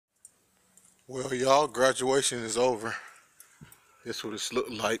Well, y'all, graduation is over. This is what it's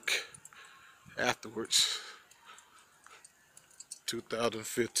looked like afterwards.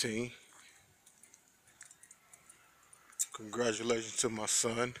 2015. Congratulations to my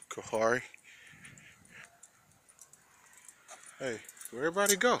son, Khauri. Hey, where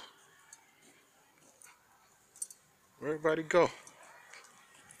everybody go? Where everybody go?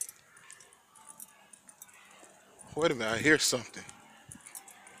 Wait a minute, I hear something.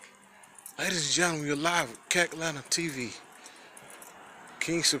 Ladies and gentlemen, you're live with Kirkland TV.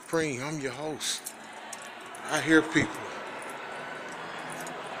 King Supreme, I'm your host. I hear people.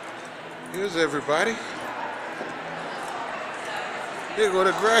 Here's everybody. Here go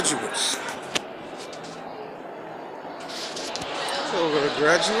the graduates. Here go the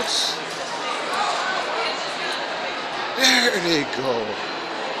graduates. There they go.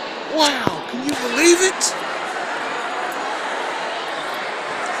 Wow, can you believe it?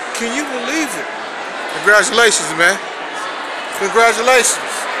 Can you believe it? Congratulations, man. Congratulations.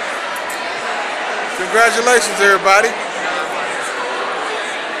 Congratulations, everybody.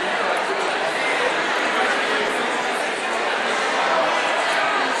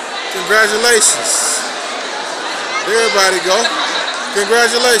 Congratulations. There everybody go.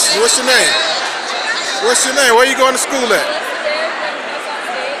 Congratulations. What's your name? What's your name? Where you going to school at?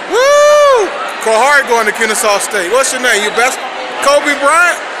 Woo! Khauri going to Kennesaw State. What's your name? You best Kobe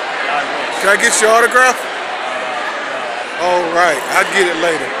Bryant? Can I get your autograph? All right, I'll get it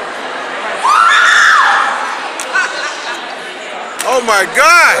later. Oh my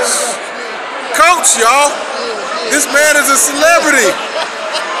gosh! Coach, y'all! This man is a celebrity.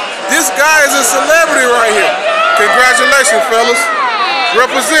 This guy is a celebrity right here. Congratulations, fellas.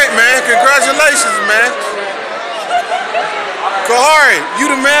 Represent, man. Congratulations, man. Khauri, you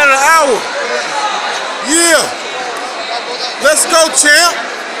the man of the hour. Yeah. Let's go, champ.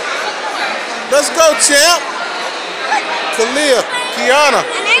 Let's go, champ. Kalia, Kiana.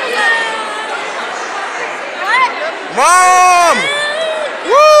 Mom!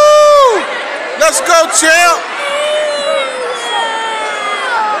 Woo! Let's go, champ.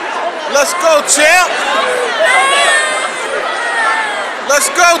 Let's go, champ. Let's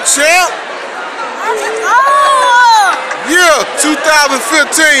go, champ. Yeah,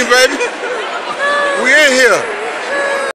 2015, baby. We in here.